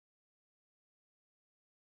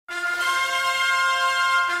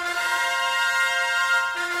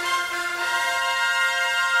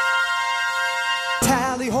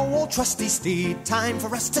trusty steed, time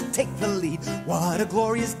for us to take the lead. What a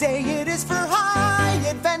glorious day it is for high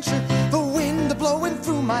adventure. The wind blowing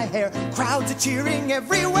through my hair, crowds are cheering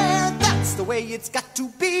everywhere. That's the way it's got to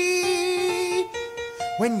be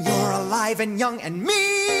when you're alive and young and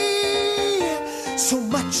me. So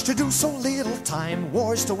much to do, so little time,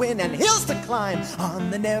 wars to win and hills to climb,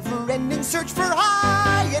 on the never-ending search for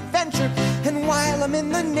high adventure. And while I'm in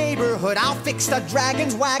the neighborhood, I'll fix the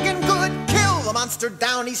dragon's wagon good, kill the monster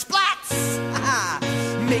down he splats,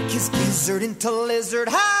 make his gizzard into lizard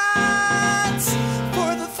hats,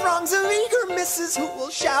 for the throngs of eager misses who will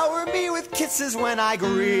shower me with kisses when I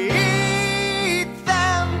greet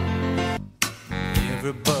them.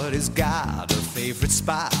 Everybody's got a favorite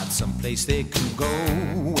spot, someplace they can go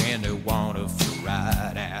when they want to feel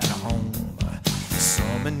right at home.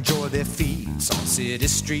 Some enjoy their feats on city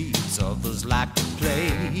streets, others like to play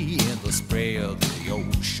in the spray of the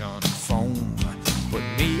ocean foam. But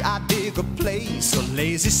me, I dig a place, a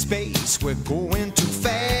lazy space, where going too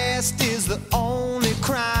fast is the only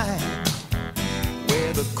crime,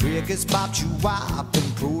 where the crickets bop you wop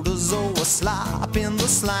and protozoa slop in the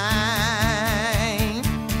slime.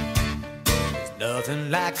 There's nothing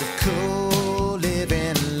like a cool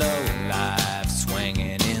living low life,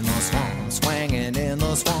 swinging in the swamp, swinging in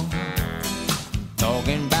the swamp.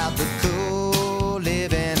 Talking about the cool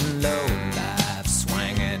living low life,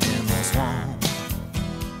 swinging in the swamp.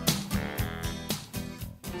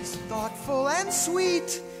 He's thoughtful and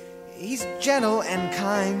sweet, he's gentle and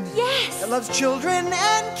kind. Yes! He loves children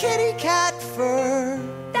and kitty cat fur.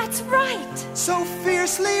 That's right! So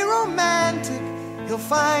fiercely romantic, he'll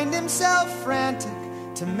find himself frantic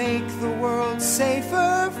to make the world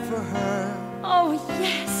safer for her. Oh,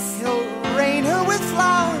 yes! He'll rain her with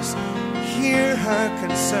flowers, hear her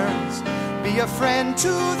concerns, be a friend to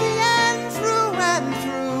the end, through and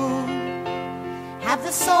through. Have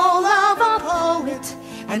the soul of a poet,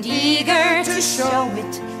 And eager to show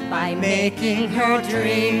it by making her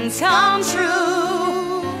dreams come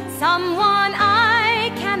true. Someone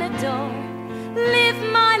I can adore, live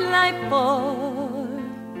my life for.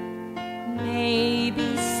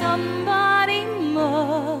 Maybe somebody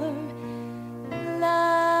more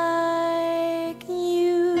like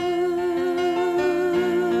you.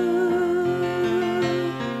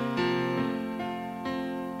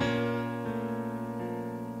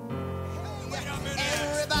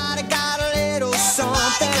 Everybody got a little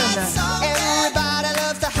something. Everybody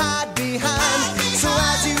loves to hide behind. So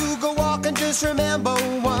as you go walking, just remember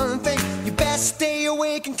one thing: you best stay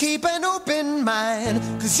awake and keep an open mind,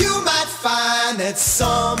 'cause you might find that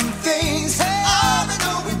some things aren't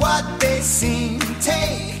always what they seem.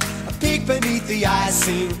 Take a peek beneath the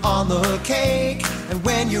icing on the cake, and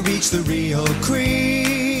when you reach the real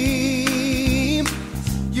cream,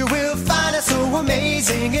 you will find it so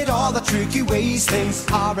amazing in all the tricky ways. Things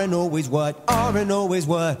aren't always what, aren't always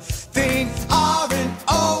what. Things aren't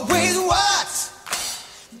always what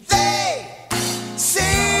they seem.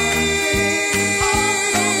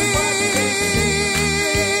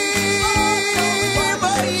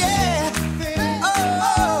 But yeah,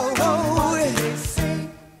 oh,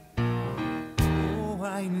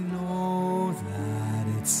 I know that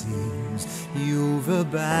it seems you've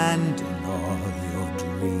abandoned all your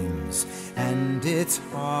dreams, and it's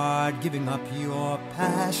hard giving up your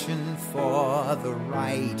passion for the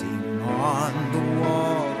writing on the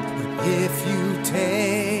wall. But if you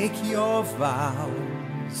take your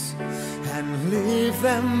vows and live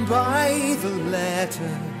them by the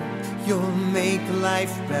letter, you'll make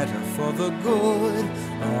life better for the good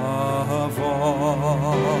of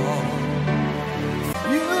all.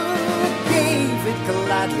 You gave it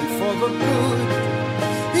gladly for the good.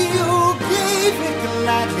 You gave it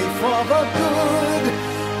gladly for the good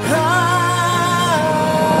of all.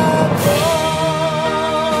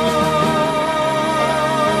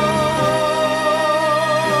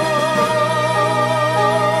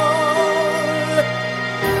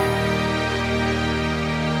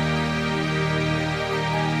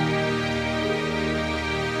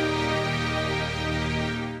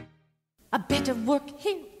 A bit of work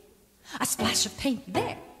here, a splash of paint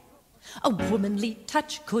there. A womanly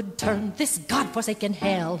touch could turn this godforsaken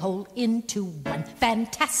hellhole into one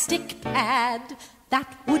fantastic pad. That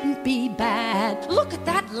wouldn't be bad. Look at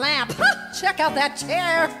that lamp. Check out that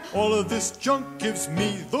chair. All of this junk gives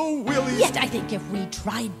me the willies. Yet I think if we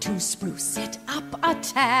tried to spruce it up a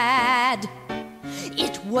tad,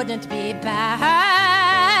 it wouldn't be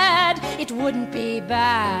bad. It wouldn't be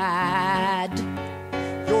bad.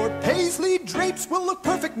 Your paisley drapes will look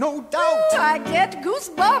perfect, no doubt. I get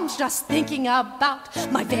goosebumps just thinking about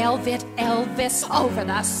my velvet Elvis over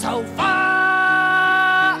the sofa.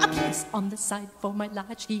 a place on the side for my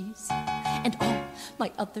latchkeys and all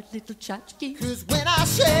my other little tchotchkes. 'Cause when I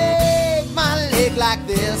shake my leg like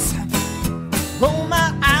this, roll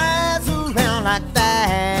my eyes around like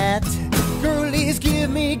that, girlies give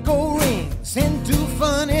me gold rings and do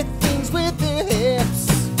funny things with their hips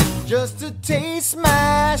just to taste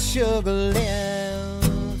my sugar lips.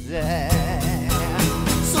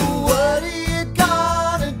 So what are you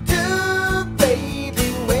gonna do, baby?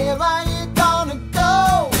 Where are you gonna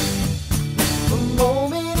go? The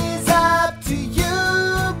moment is up to you,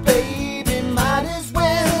 baby. Might as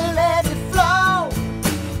well let it flow.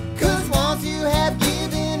 'Cause once you have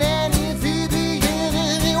given and it's in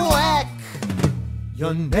any whack,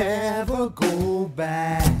 you'll never go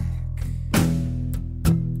back.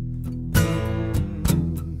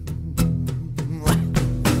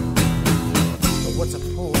 What's a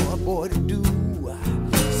poor boy to do?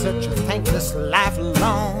 Such a thankless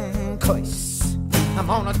lifelong curse. I'm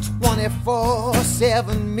on a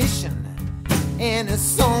 24/7 mission, and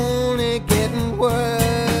it's only getting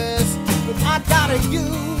worse. But I gotta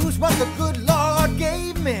use what the good Lord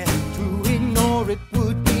gave me. To ignore it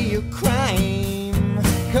would be a crime.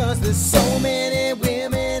 'Cause there's so many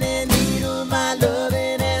women in need of my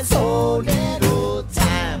loving and so little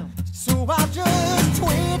time. So I'll just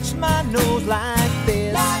twitch my nose like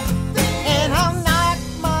this, and I'll knock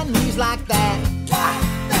my knees like that.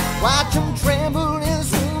 Watch them tremble and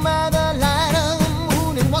swim by the light of the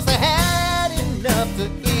moon. And once they had enough to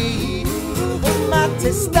eat, my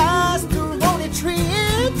testosterone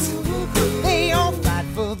treats, they all fight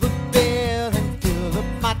for the bill and fill up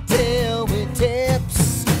my tail with tips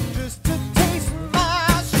just to taste my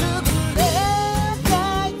sugar lips.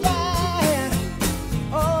 Yeah, yeah.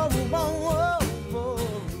 Oh,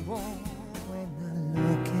 when I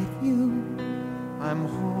look at you, I'm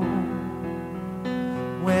home.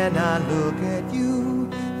 When I look at you,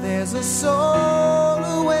 there's a soul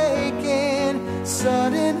awaken.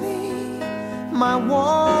 Suddenly, my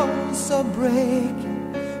walls are breaking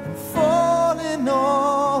and falling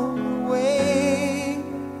all away.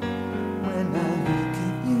 When I look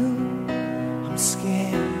at you, I'm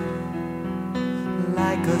scared.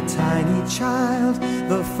 Like a tiny child,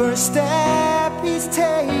 the first step he's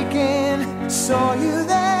taken. Saw you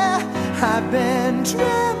there, I've been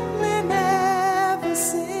trembling ever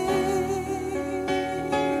since.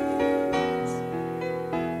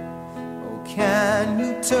 Oh, can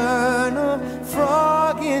you turn a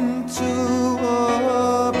frog into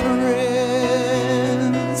a prince?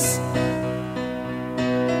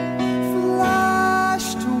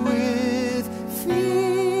 Flushed with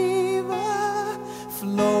fever,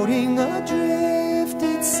 floating adrift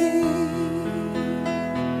at sea.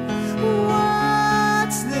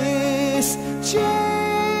 What's this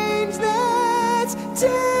change that's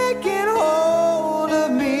taking hold of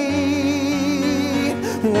me?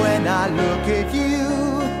 When I look at you,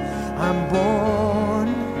 I'm born.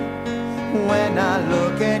 When I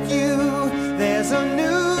look at you, there's a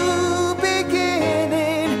new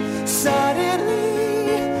beginning. Suddenly,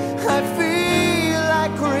 I feel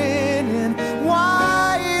like grinning,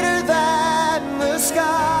 wider than the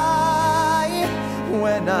sky.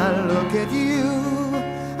 When I look at you,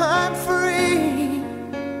 I'm free.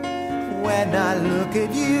 When I look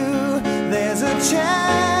at you, there's a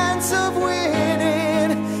chance of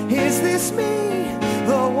winning. Is this me?